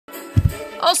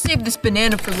I'll save this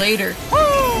banana for later.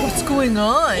 What's going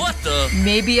on? What the?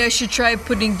 Maybe I should try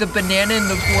putting the banana in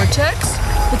the vortex?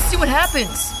 Let's see what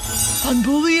happens.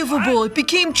 Unbelievable, it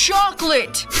became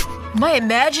chocolate! Am I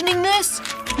imagining this?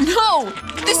 No!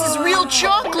 This is real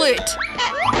chocolate!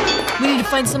 We need to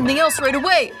find something else right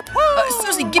away.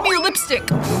 Susie, give me your lipstick.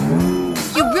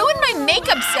 You ruined my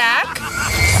makeup, Zach.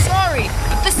 Sorry,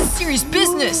 but this is serious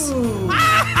business.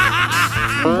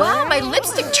 Wow, my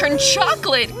lipstick turned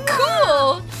chocolate.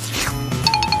 Cool!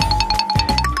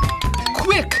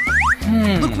 Quick!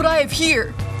 Look what I have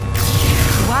here.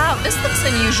 Wow, this looks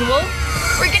unusual.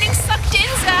 We're getting sucked in,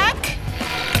 Zach.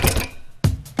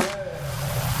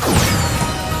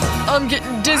 I'm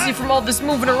getting dizzy from all this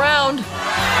moving around.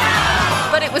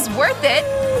 But it was worth it.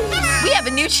 We have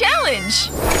a new challenge.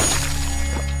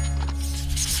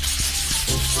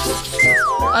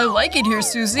 I like it here,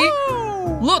 Susie.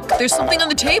 Look, there's something on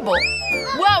the table.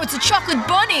 Wow, it's a chocolate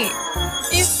bunny.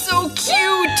 He's so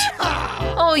cute.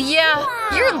 Oh yeah,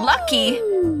 you're lucky.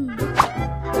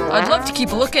 I'd love to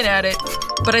keep looking at it,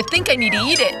 but I think I need to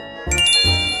eat it.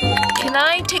 Can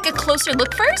I take a closer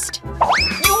look first?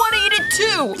 You want to eat it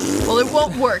too! Well, it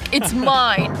won't work. It's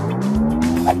mine.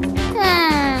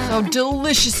 How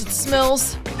delicious it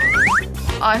smells.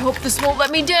 I hope this won't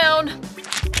let me down.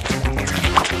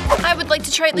 I would like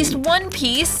to try at least one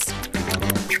piece.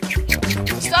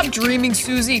 Stop dreaming,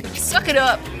 Susie. Suck it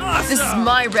up. This is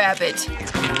my rabbit.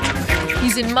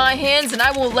 He's in my hands and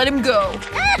I won't let him go.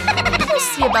 We'll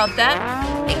see about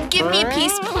that. Give me a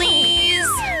piece, please.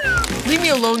 Leave me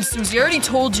alone, Susie. I already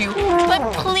told you.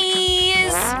 But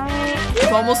please.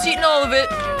 I've almost eaten all of it.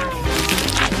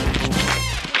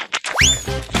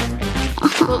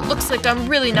 Well, it looks like I'm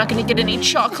really not going to get any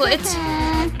chocolate.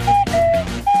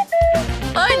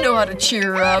 I know how to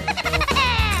cheer her up.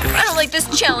 I don't like this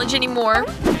challenge anymore.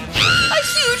 A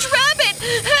huge rabbit!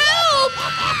 Help!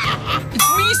 It's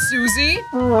me, Susie.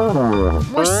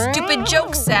 More stupid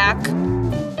jokes, Zach.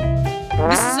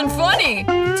 This isn't funny.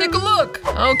 Take a look.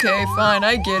 Okay, fine,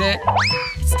 I get it.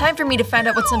 It's time for me to find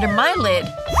out what's under my lid.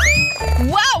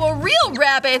 Wow, a real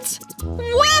rabbit!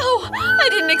 Wow, I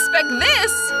didn't expect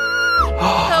this.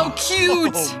 How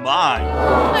cute! Oh my!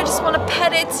 I just want to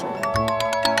pet it.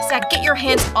 Zach, get your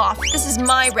hands off. This is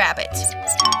my rabbit.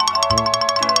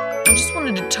 I just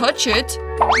wanted to touch it.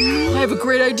 I have a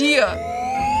great idea.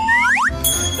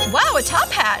 Wow, a top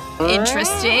hat.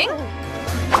 Interesting.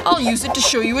 I'll use it to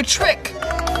show you a trick.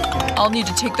 I'll need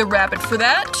to take the rabbit for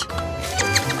that.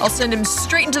 I'll send him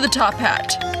straight into the top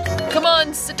hat. Come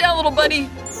on, sit down, little buddy.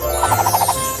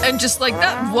 And just like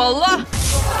that, voila!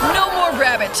 No more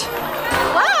rabbit.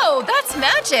 Wow, that's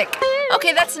magic.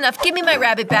 Okay, that's enough. Give me my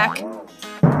rabbit back.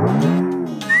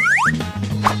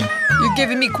 You're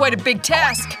giving me quite a big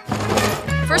task.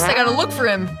 First, I gotta look for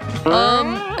him.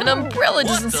 An umbrella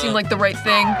doesn't seem like the right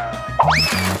thing.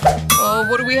 Oh,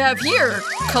 what do we have here?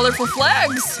 Colorful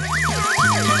flags.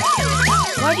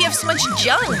 Why do you have so much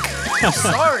junk?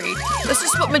 Sorry, that's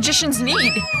just what magicians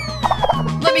need.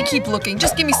 Let me keep looking.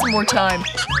 Just give me some more time.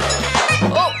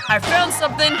 Oh, I found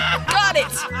something. Got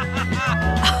it.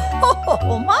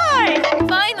 Oh my!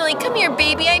 Finally, come here,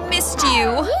 baby. I missed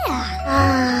you.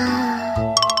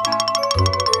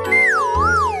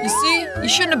 You see? You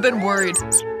shouldn't have been worried.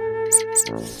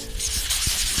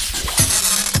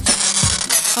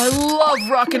 I love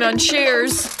rocking on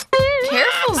chairs.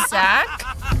 Careful, Zach.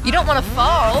 You don't want to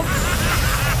fall.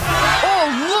 Oh,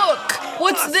 look!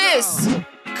 What's this?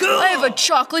 I have a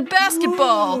chocolate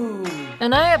basketball.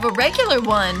 And I have a regular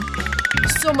one.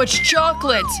 So much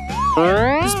chocolate.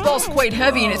 This ball's quite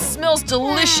heavy and it smells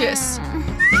delicious.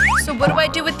 So what do I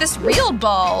do with this real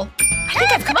ball? I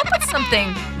think I've come up with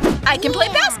something. I can play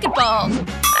basketball.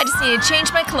 I just need to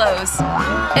change my clothes.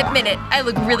 Admit it, I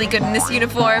look really good in this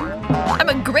uniform. I'm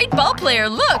a great ball player,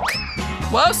 look.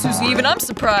 Wow, Susie, even I'm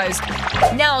surprised.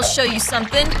 Now I'll show you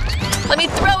something. Let me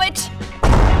throw it.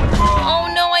 Oh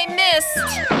no, I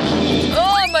missed.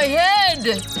 Oh, my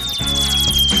head.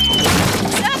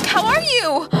 Zach, how are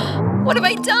you? What have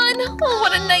I done? Oh,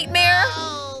 what a nightmare.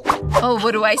 Oh,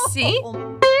 what do I see?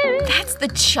 That's the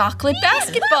chocolate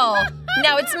basketball.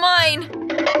 Now it's mine.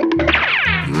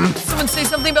 Someone say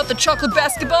something about the chocolate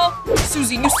basketball?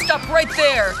 Susie, you stop right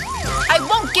there. I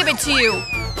won't give it to you.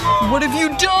 What have you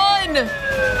done?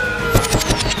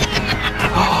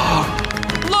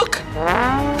 Look!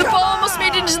 The ball almost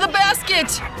made it into the basket.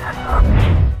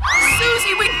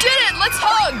 Susie, we did it! Let's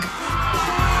hug!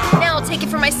 Now I'll take it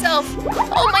for myself.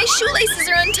 Oh, my shoelaces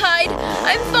are untied.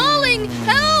 I'm falling!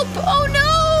 Help! Oh no!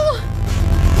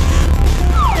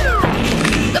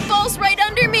 The ball's right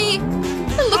under me.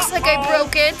 It looks like I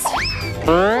broke it.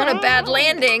 What a bad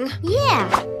landing. Yeah.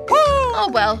 Oh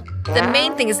well, the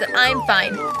main thing is that I'm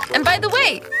fine. And by the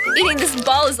way, eating this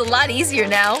ball is a lot easier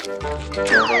now.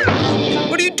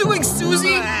 What are you doing,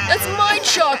 Susie? That's my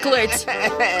chocolate!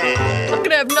 I'm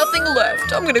gonna have nothing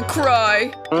left. I'm gonna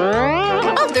cry.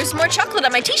 Oh, there's more chocolate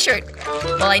on my t-shirt.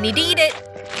 Well, I need to eat it.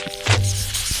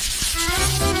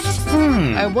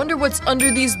 I wonder what's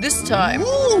under these this time.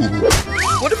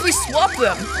 What if we swap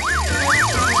them?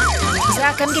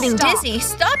 Zach, I'm getting dizzy.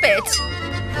 Stop it!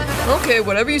 Okay,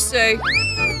 whatever you say.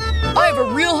 I have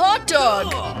a real hot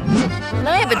dog! And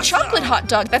I have a chocolate hot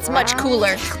dog that's much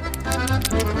cooler.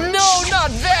 No,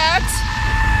 not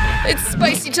that! It's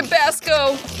spicy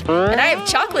Tabasco! And I have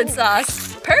chocolate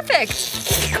sauce.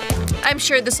 Perfect! I'm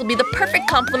sure this will be the perfect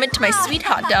complement to my sweet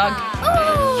hot dog.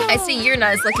 I see you're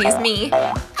not as lucky as me.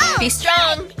 Be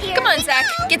strong! Come on, Zach,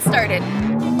 get started.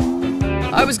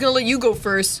 I was gonna let you go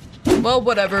first. Well,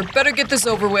 whatever. Better get this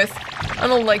over with. I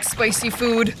don't like spicy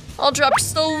food. I'll drop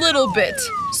just a little bit,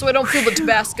 so I don't feel the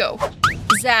Tabasco.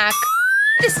 Zach,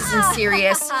 this isn't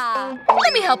serious.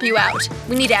 Let me help you out.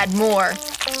 We need to add more.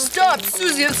 Stop,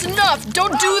 Susie, that's enough!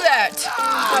 Don't do that!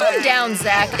 Calm down,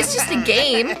 Zach. It's just a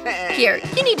game. Here,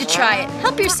 you need to try it.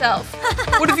 Help yourself.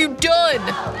 What have you done?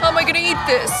 How am I gonna eat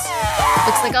this?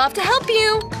 Looks like I'll have to help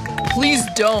you. Please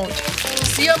don't.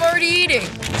 See, I'm already eating.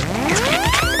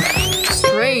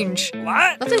 Strange.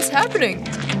 What? Nothing's happening.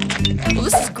 Well,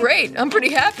 this is great. I'm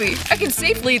pretty happy. I can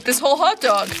safely eat this whole hot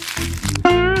dog.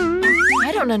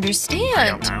 I don't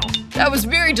understand. That was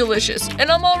very delicious. And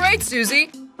I'm all right,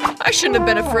 Susie. I shouldn't have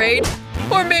been afraid.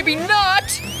 Or maybe not.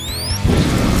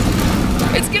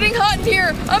 It's getting hot in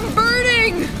here. I'm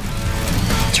burning.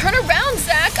 Turn around,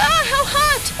 Zach. Ah, how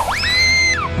hot.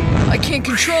 I can't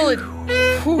control it.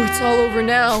 Whew, it's all over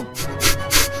now.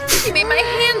 You made my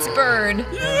hands burn.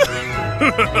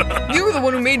 You were the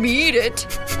one who made me eat it.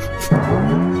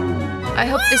 I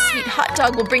hope this sweet hot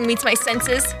dog will bring me to my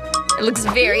senses. It looks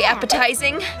very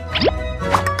appetizing.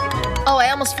 Oh, I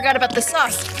almost forgot about the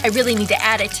sauce. I really need to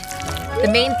add it.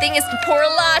 The main thing is to pour a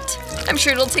lot. I'm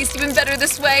sure it'll taste even better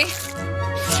this way.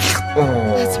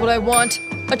 That's what I want.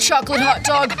 A chocolate hot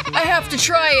dog. I have to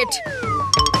try it.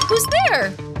 Who's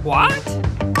there? What?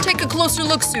 Take a closer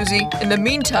look, Susie. In the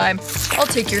meantime, I'll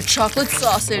take your chocolate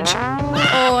sausage.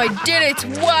 Oh, I did it!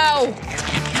 Wow!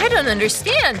 I don't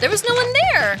understand. There was no one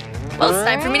there. Well, it's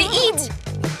time for me to eat.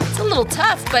 It's a little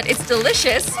tough, but it's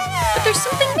delicious. But there's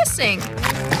something missing.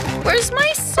 Where's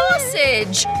my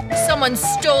sausage? Someone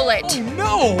stole it.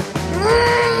 No!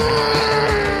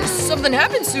 Something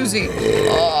happened, Susie.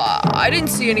 I didn't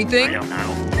see anything.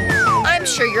 I'm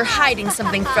sure you're hiding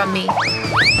something from me.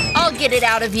 I'll get it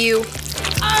out of you.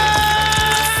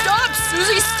 Stop,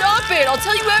 Susie, stop it! I'll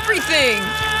tell you everything!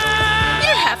 You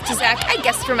don't have to, Zach. I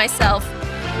guessed for myself.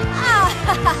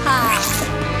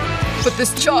 But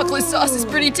this chocolate sauce is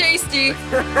pretty tasty.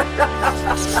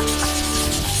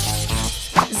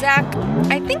 Zach,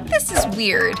 I think this is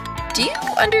weird. Do you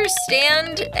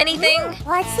understand anything?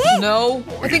 What's it? No,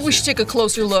 I think we should take a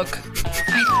closer look.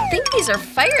 I think these are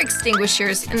fire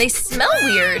extinguishers, and they smell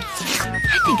weird.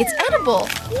 I think it's edible.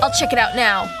 I'll check it out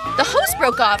now. The hose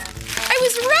broke off. I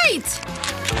was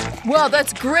right! Wow,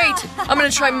 that's great! I'm gonna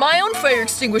try my own fire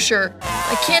extinguisher.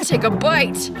 I can't take a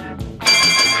bite.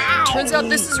 Turns out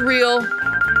this is real.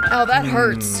 Ow, that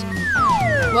hurts.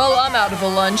 Well, I'm out of a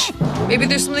lunch. Maybe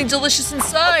there's something delicious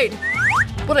inside.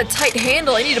 What a tight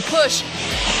handle, I need to push.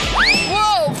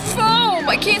 Whoa, foam!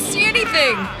 I can't see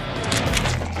anything!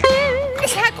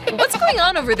 Zach, what's going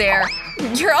on over there?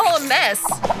 You're all a mess.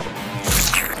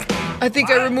 I think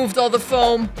I removed all the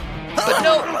foam. But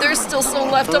no, there's still some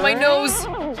left on my nose.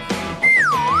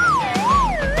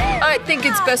 I think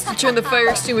it's best to turn the fire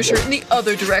extinguisher in the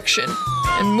other direction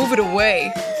and move it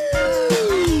away.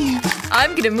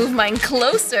 I'm gonna move mine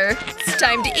closer. It's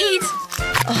time to eat.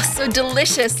 Oh, so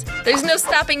delicious. There's no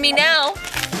stopping me now.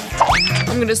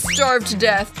 I'm gonna starve to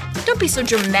death. Don't be so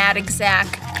dramatic,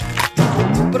 Zach.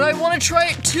 But I want to try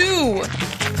it too.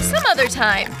 Some other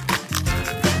time.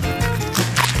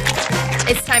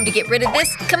 It's time to get rid of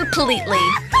this completely.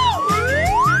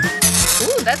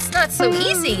 Ooh, that's not so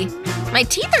easy. My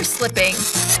teeth are slipping.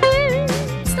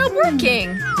 It's not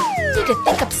working. Need to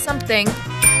think up something.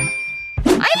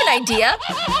 I have an idea.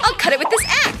 I'll cut it with this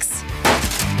axe.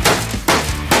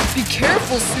 Be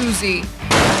careful, Susie.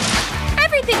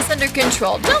 Everything's under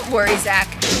control. Don't worry, Zach.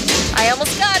 I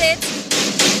almost got it.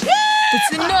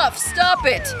 It's enough. Stop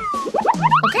it.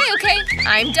 Okay.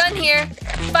 I'm done here.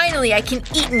 Finally, I can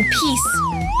eat in peace.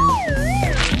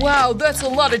 Wow, that's a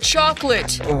lot of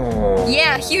chocolate.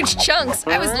 Yeah, huge chunks.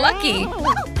 I was lucky.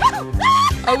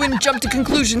 I wouldn't jump to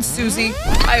conclusions, Susie.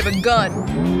 I have a gun.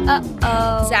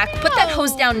 Uh-oh. Zach, put that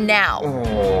hose down now.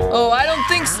 Oh, I don't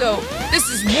think so. This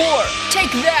is war.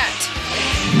 Take that.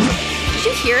 Did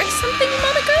you hear something,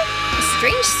 Monica? A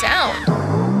strange sound.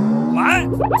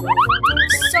 What?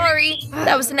 Sorry,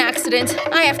 that was an accident.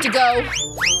 I have to go.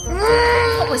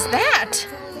 What was that?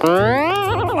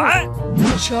 What?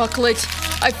 Chocolate.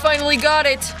 I finally got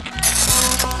it.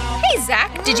 Hey,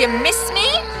 Zach, did you miss me?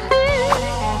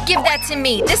 Give that to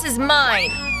me. This is mine.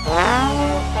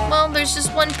 Well, there's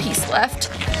just one piece left.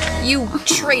 You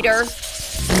traitor.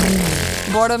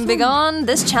 Boredom be gone.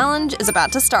 This challenge is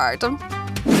about to start.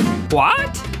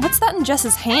 What? What's that in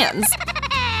Jess's hands?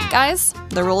 Guys,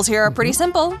 the rules here are pretty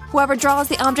simple. Whoever draws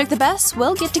the object the best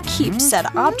will get to keep said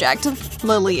object.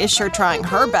 Lily is sure trying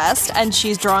her best, and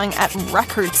she's drawing at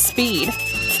record speed.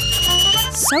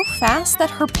 So fast that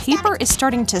her paper is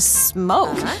starting to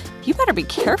smoke. You better be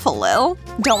careful, Lil.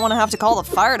 Don't want to have to call the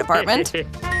fire department.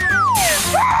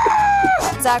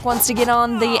 Zach wants to get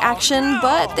on the action,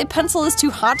 but the pencil is too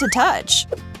hot to touch.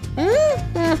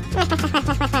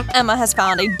 Emma has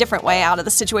found a different way out of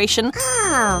the situation.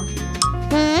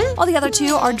 While the other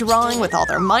two are drawing with all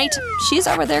their might, she's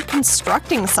over there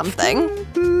constructing something.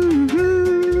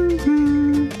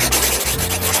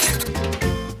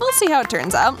 We'll see how it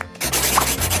turns out.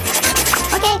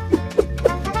 Okay.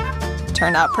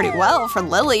 Turned out pretty well for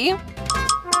Lily.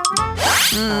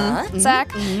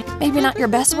 Zach, maybe not your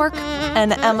best work.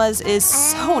 And Emma's is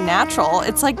so natural.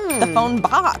 It's like the phone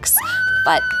box.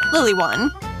 But Lily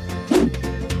won.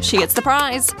 She gets the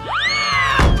prize.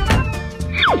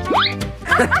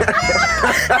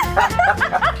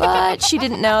 But she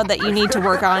didn't know that you need to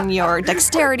work on your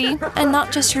dexterity and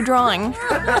not just your drawing.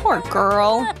 Poor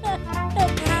girl.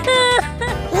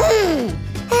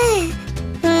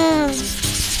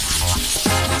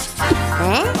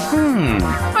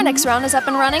 Our next round is up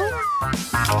and running.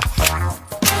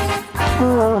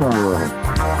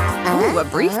 Ooh, a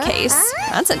briefcase.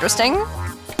 That's interesting.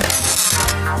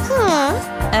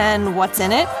 And what's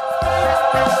in it?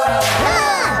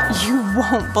 You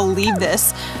won't believe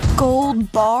this.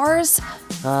 Gold bars?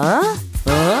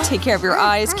 Take care of your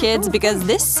eyes, kids, because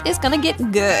this is gonna get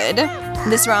good.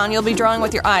 This round, you'll be drawing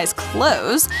with your eyes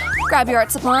closed. Grab your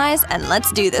art supplies, and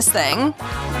let's do this thing.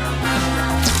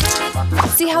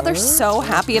 See how they're so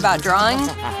happy about drawing?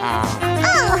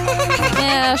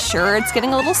 Yeah, sure, it's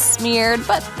getting a little smeared,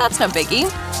 but that's no biggie.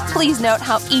 Please note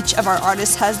how each of our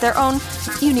artists has their own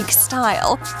unique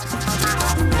style.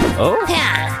 Oh?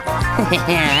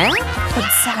 But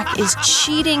Zach is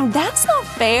cheating. That's not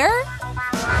fair.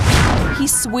 He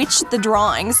switched the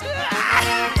drawings.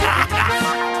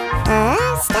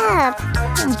 Stop.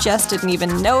 And Jess didn't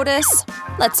even notice.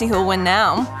 Let's see who'll win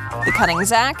now. The cunning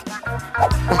Zach?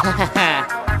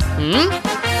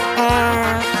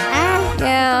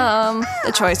 Yeah,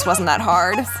 the choice wasn't that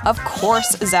hard. Of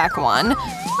course Zach won.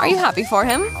 Are you happy for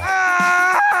him?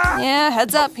 Yeah,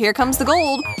 heads up, here comes the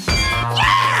gold.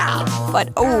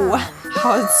 But oh,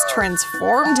 how it's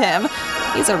transformed him.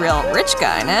 He's a real rich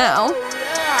guy now.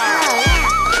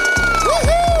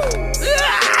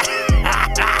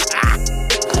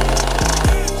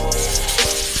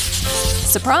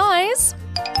 Surprise!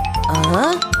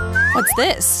 What's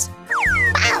this?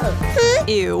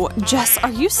 Ew, Jess,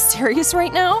 are you serious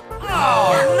right now?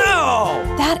 Oh,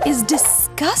 no! That is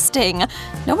disgusting.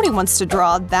 Nobody wants to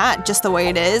draw that just the way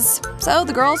it is. So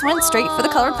the girls went straight for the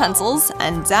colored pencils,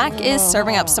 and Zach is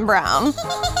serving up some brown.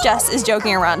 Jess is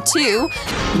joking around too.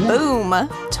 Boom!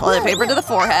 Toilet paper to the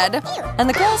forehead. And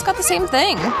the girls got the same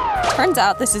thing. Turns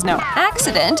out this is no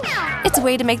accident. It's a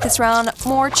way to make this round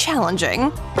more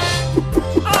challenging.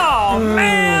 Oh,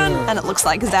 man! And it looks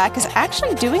like Zach is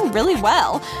actually doing really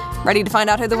well. Ready to find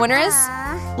out who the winner is?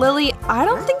 Lily, I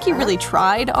don't think you really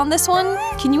tried on this one.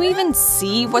 Can you even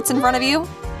see what's in front of you?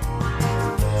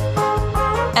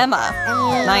 Emma.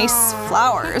 Nice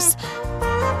flowers.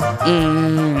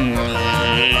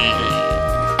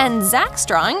 And Zach's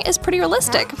drawing is pretty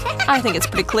realistic. I think it's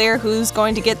pretty clear who's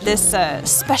going to get this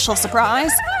special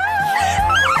surprise.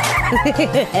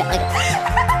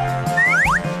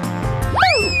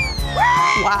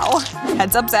 Wow.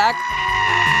 Heads up, Zach.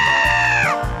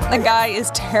 The guy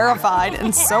is terrified,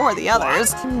 and so are the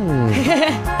others.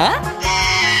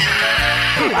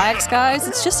 Relax, guys.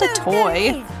 It's just a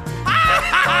toy.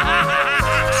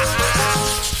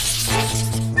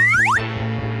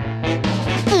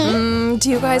 Do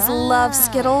you guys love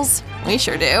Skittles? We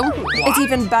sure do. It's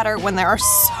even better when there are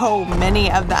so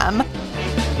many of them.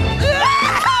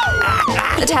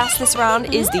 The task this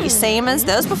round is the same as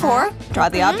those before. Draw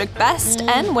the object best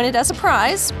and win it as a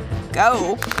prize.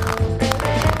 Go!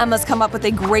 Emma's come up with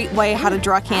a great way how to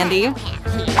draw candy.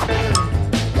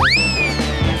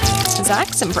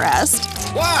 Zach's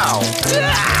impressed. Wow!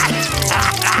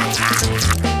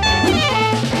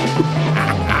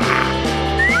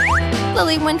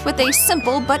 Lily went with a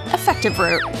simple but effective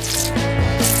route.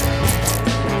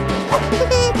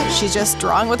 She's just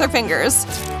drawing with her fingers.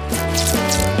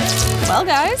 Well,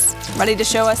 guys, ready to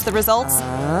show us the results?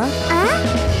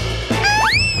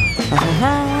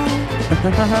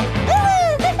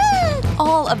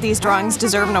 All of these drawings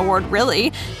deserve an award,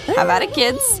 really. Have at it,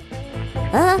 kids.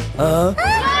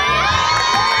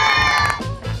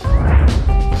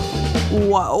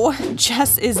 Whoa,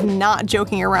 Jess is not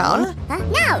joking around.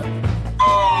 No!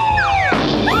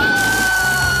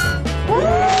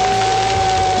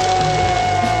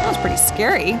 That was pretty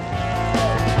scary.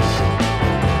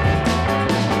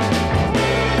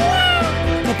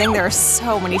 Good thing there are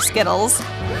so many Skittles.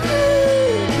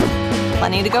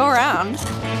 Plenty to go around.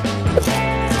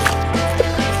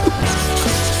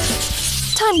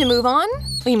 Time to move on.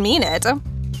 We mean it.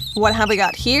 What have we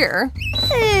got here?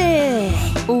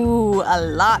 Ooh, a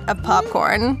lot of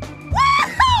popcorn.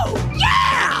 Woohoo!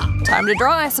 Yeah! Time to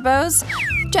draw, I suppose.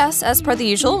 Jess, as per the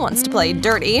usual, wants to play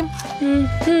dirty.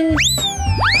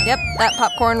 Yep, that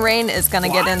popcorn rain is gonna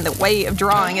get in the way of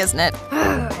drawing, isn't it?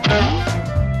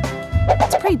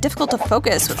 It's pretty difficult to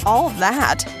focus with all of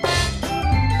that.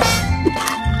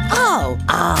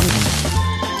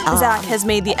 Zach has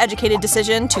made the educated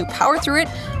decision to power through it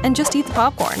and just eat the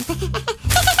popcorn.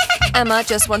 Emma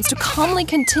just wants to calmly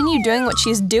continue doing what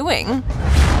she's doing.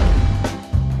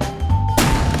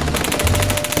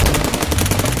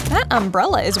 That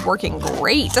umbrella is working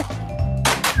great.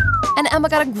 And Emma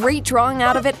got a great drawing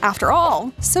out of it after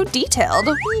all. So detailed.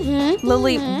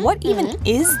 Lily, what even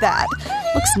is that?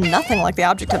 Looks nothing like the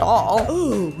object at all.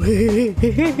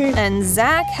 And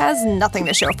Zach has nothing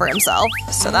to show for himself.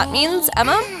 So that means,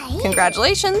 Emma,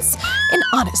 congratulations, an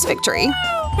honest victory.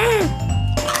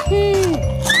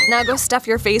 Now go stuff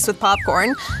your face with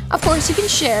popcorn. Of course, you can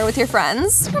share with your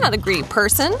friends. You're not a greedy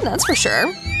person, that's for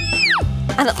sure.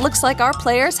 And it looks like our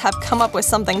players have come up with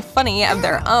something funny of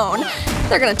their own.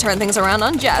 They're gonna turn things around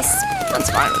on Jess. That's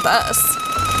fine with us.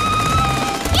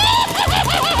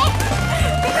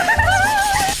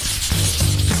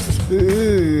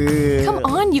 Come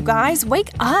on, you guys,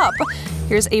 wake up.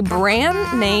 Here's a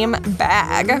brand name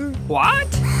bag. What?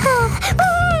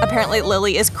 Apparently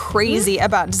Lily is crazy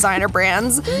about designer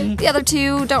brands. The other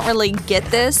two don't really get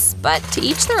this, but to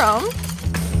each their own.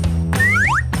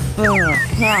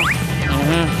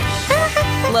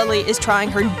 Lily is trying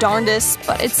her darndest,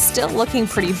 but it's still looking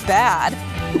pretty bad.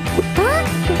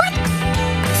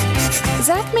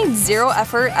 Zach made zero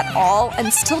effort at all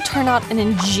and still turned out an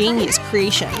ingenious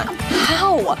creation.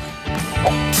 How?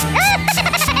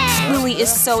 Lily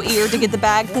is so eager to get the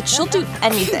bag that she'll do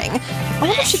anything. I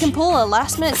wonder if she can pull a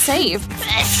last-minute save.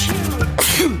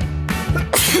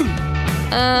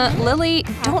 Lily,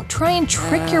 don't try and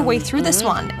trick your way through this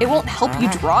one. It won't help you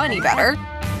draw any better.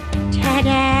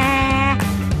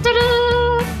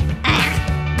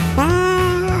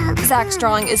 Zach's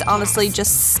drawing is honestly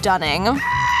just stunning.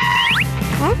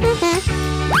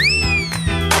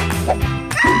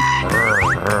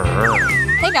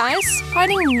 Hey guys,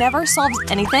 fighting never solves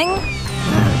anything.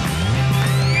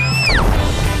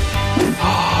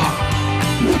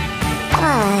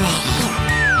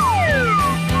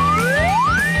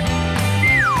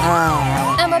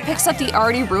 Emma picks up the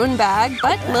already ruined bag,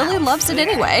 but Lily loves it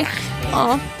anyway.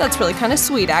 Aw, that's really kind of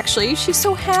sweet, actually. She's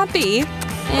so happy.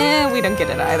 We don't get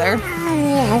it either.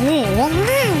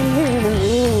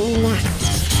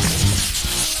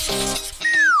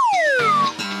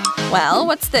 Well,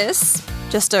 what's this?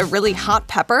 Just a really hot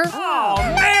pepper? Oh,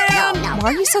 man! Why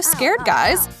are you so scared,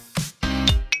 guys?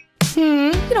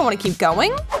 You don't want to keep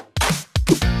going?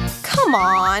 Come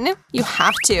on, you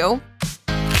have to.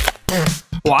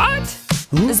 What?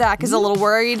 Zach is a little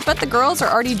worried, but the girls are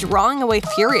already drawing away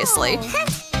furiously.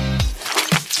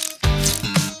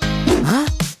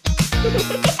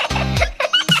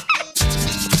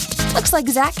 Looks like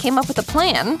Zach came up with a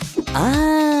plan.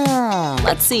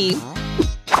 Let's see.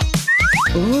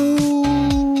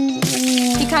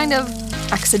 He kind of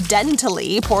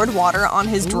accidentally poured water on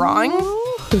his drawing.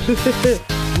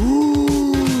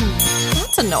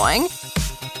 That's annoying.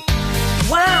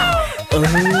 Wow!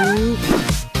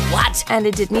 What? And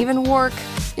it didn't even work.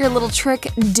 Your little trick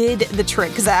did the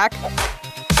trick, Zach.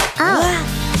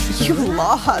 You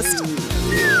lost.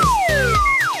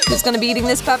 Who's gonna be eating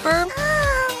this pepper?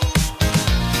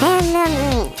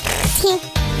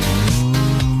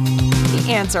 The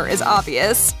answer is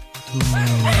obvious.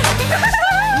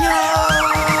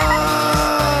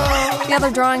 The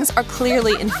other drawings are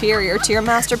clearly inferior to your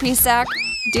masterpiece, Zach.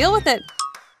 Deal with it.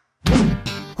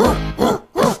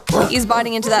 He's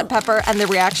biting into that pepper and the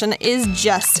reaction is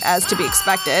just as to be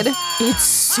expected. It's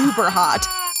super hot.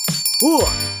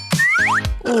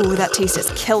 Ooh, that taste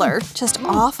is killer. Just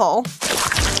awful.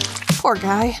 Poor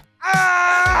guy.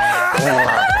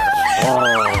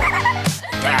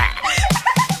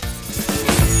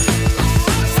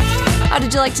 How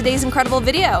did you like today's incredible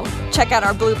video? Check out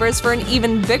our bloopers for an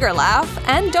even bigger laugh,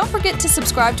 and don't forget to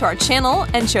subscribe to our channel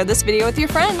and share this video with your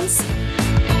friends.